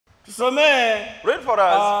Read for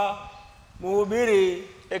us. Mhubiri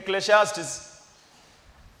Ecclesiastes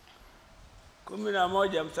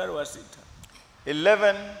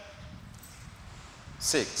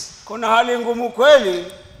 11:6. Kuna hali ngumu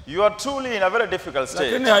kweli. You are truly in a very difficult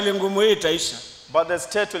state. Lakini hali ngumu hii itaisha. But the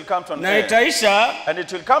state will come to an Na end. itaisha. And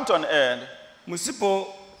it will come to an end.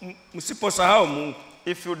 Msiposahau Mungu.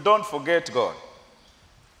 If you don't forget God.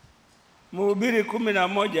 Mhubiri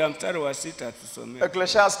 11:6 tusomee.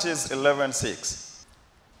 Ecclesiastes 11:6.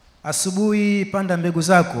 Asubuhi panda mbegu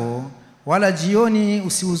zako, wala jioni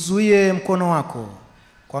usiuzuie mkono wako.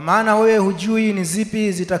 Kwa maana wewe hujui ni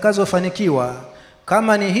zipi zitakazofanikiwa,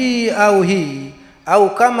 kama ni hii,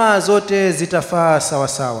 au kama zote zitafaa sawa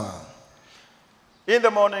sawa. In the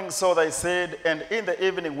morning so they said, and in the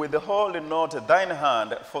evening withhold not thine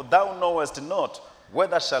hand, for thou knowest not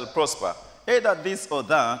whether shall prosper, either this or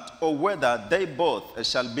that, or whether they both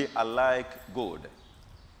shall be alike good.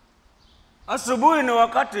 Asubuhi ni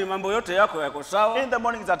wakati mambo yote yako yako sawa. In the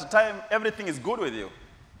morning is at a time everything is good with you.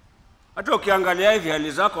 Hata ukiangalia hivi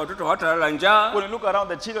hali zako watoto hawatalala njaa. When you look around,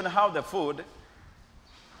 the children have the food.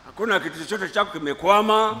 Hakuna kitu chochote chako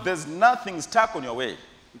kimekwama. There's nothing stuck on your way.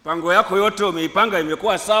 Mpango yako yote umeipanga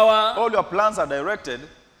imekuwa sawa. All your plans are directed.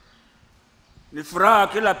 Ni furaha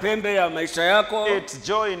kila pembe ya maisha yako. It's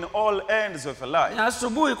joy in all ends of your life. Ni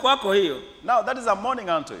asubuhi kwako hiyo. Now that is a morning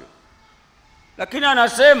unto you. Lakini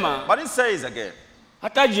anasema, but it says again,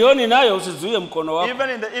 hata jioni nayo usizuie mkono wako. Even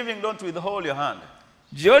in the evening don't withhold your hand.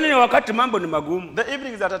 Jioni ni wakati mambo ni magumu. The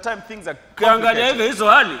evening is at a time things are Kiangalia hivi hizo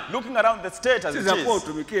hali. Looking around the state as it is. Sizakuwa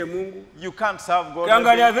utumikie Mungu. You can't serve God.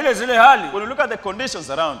 Kiangalia vile zile hali. When you look at the conditions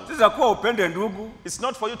around you. Sizakuwa upende ndugu. It's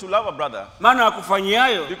not for you to love a brother. Maana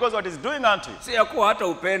akufanyiayo. Because what is doing unto you. Si yakuwa hata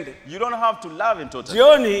upende. You don't have to love him totally.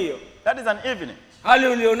 Jioni hiyo. That is an evening. Hali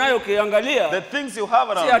ulionayo kiangalia. The things you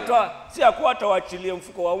have around you. Si yakuwa hata waachilie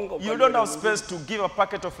mfuko wa unga. You don't have space to give a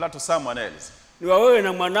packet of flour to someone else. Ni wewe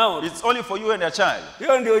na mwanao. It's only for you and your child.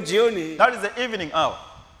 Hiyo ndio jioni. That is the evening hour.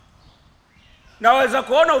 Naweza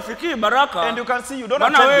kuona ufikii baraka. And you can see you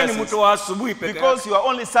don't have wewe ni mtu wa asubuhi pekee. Because you are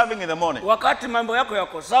only serving in the morning. Wakati mambo yako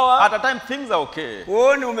yako sawa. At a time things are okay.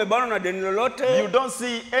 Uone umebanwa na deni lolote. You don't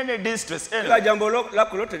see any distress anywhere. Kila jambo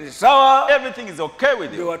lako lote ni sawa. Everything is okay with you.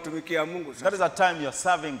 Ndio watumikia Mungu sasa. That is a time you are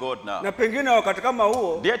serving God now. Na pengine wakati kama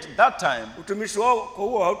huo. Yet that time. Utumishi wako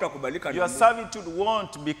huo hautakubalika na Mungu. Your servitude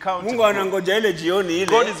won't be counted. Mungu anangoja ile jioni ile.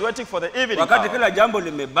 God is waiting for the evening. Wakati kila jambo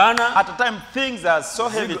limebana. At a time things are so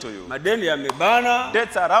heavy to you. Madeni yamebana.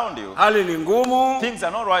 Debts around you. Hali ni ngumu. Things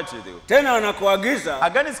are not right with you. Tena anakuagiza.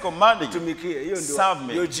 Again is commanding you. Tumikie. Hiyo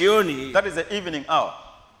ndio jioni. That is the evening hour.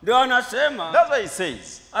 Ndio anasema. That's why he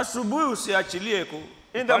says. Asubuhi usiachilie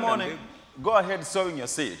in the morning go ahead sowing your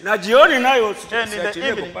seed. Na jioni nayo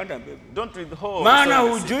usiachilie kupanda mbegu. Don't withhold. Maana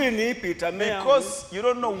hujui ni ipi itamea. Because you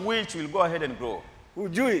don't know which will go ahead and grow.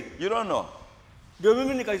 Hujui. You don't know. Ndio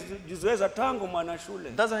mimi nikajizoeza tangu mwana shule.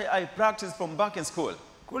 That's why I practiced from back in school.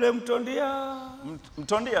 Kule Mtondia.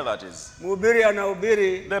 Mtondia that is. Mhubiri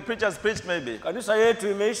anahubiri. The preachers preached maybe. Kanisa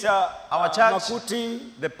yetu imeisha makuti.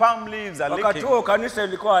 The palm leaves are leaking. Wakati huo kanisa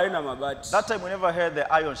ilikuwa haina mabati. That time we never had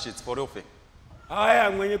the iron sheets for roofing.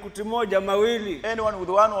 Haya mwenye kuti moja mawili. Anyone with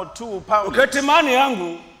 1 or 2 pounds. Uketimani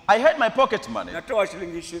yangu. I had my pocket money. Natoa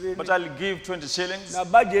shilingi 20. But I'll give 20 shillings. Na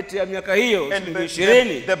budget ya miaka hiyo shilingi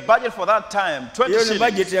 20. The budget for that time 20 shillings. Hiyo ni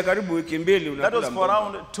budget ya karibu wiki mbili unakula. That was for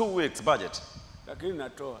around 2 weeks budget. Lakini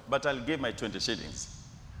natoa. But I'll give my 20 shillings.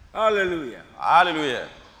 Hallelujah. Hallelujah.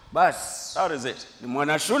 Bas. That is it. Ni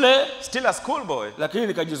mwana shule. Still a school boy. Lakini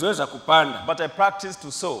nikajizoeza kupanda. But I practiced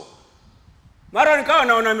to sow. Mara nikawa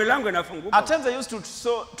naona milango inafunguka. At times I used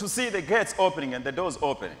to see the gates opening and the doors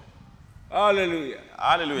opening. Hallelujah.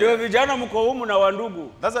 Hallelujah. Ndio vijana mko humu na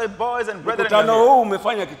wandugu. That's why boys and brethren. Mkutano huu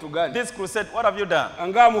umefanya kitu gani? This crusade, what have you done?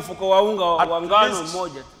 Angaa mfuko wa unga wa ngano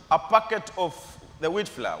mmoja. A packet of the wheat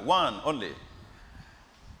flour, one only.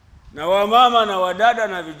 Na wamama na wadada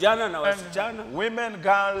na vijana na wasichana. Women,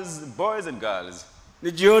 girls, boys and girls.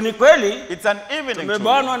 Ni jioni kweli. It's an evening.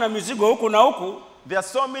 Tumebanwa na mizigo huku na huku. There are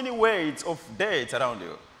so many weights of dates around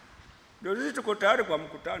you. Ndio sisi tuko tayari kwa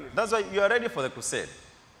mkutano. That's why you are ready for the crusade.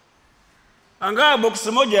 Angaa box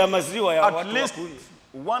moja ya maziwa ya watu at least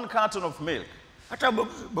 1 carton of milk. Hata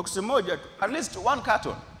box moja tu. At least 1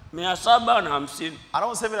 carton. 750.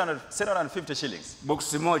 Around 750 shillings.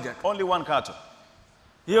 Box moja. Only 1 carton.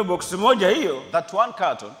 Hiyo box moja hiyo. That 1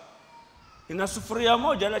 carton. Ina sufuria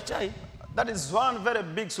moja la chai. That is 1 very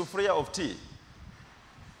big sufuria of tea.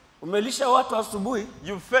 Umelisha watu asubuhi.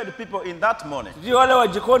 You fed people in that morning. Ndio wale wa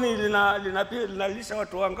jikoni linalisha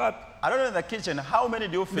watu wangapi? I don't know in the kitchen how many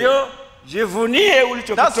do you feed? Ndio Jivunie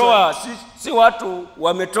ulichokitoa, si watu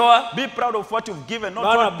wametoa. Be proud of what you've given, not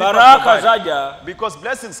Maana what people baraka provide. zaja Because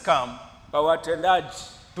blessings come kwa watendaji.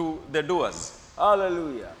 to the doers.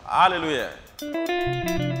 Hallelujah. Hallelujah.